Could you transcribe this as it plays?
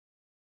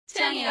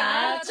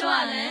태양이가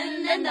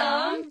좋아하는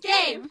랜덤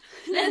게임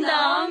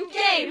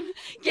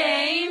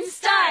게임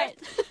스타트.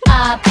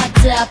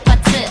 아파트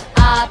아파트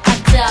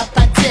아파트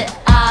아파트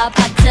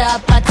아파트 아파트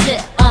아파트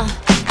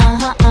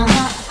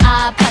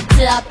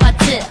아파트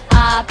아파트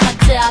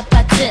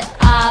아파트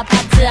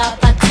아파트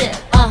아파트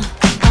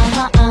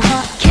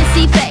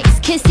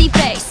kissy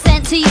face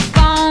sent to your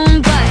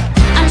phone, but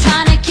I'm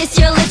trying to kiss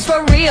your lips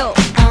for real.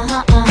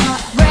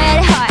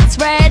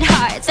 Red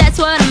hearts, that's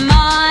what I'm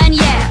on,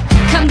 yeah.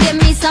 Come give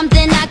me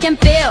something I can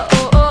feel.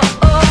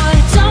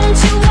 Don't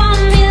you want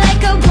me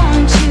like I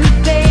want you,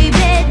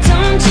 baby?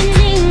 Don't you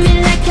need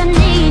me like I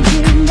need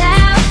you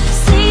now?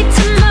 See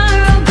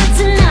tomorrow, but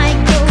tonight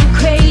go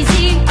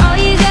crazy. All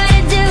you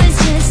gotta do is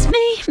just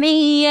meet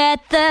me at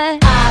the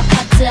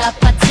아파트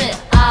아파트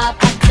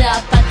아파트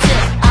아파트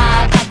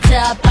아파트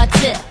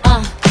아파트 아파트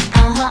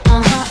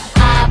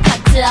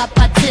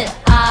아파트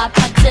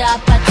아파트 아파트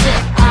아파트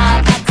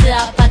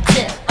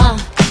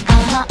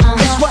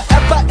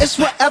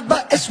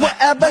It's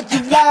whatever you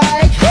like.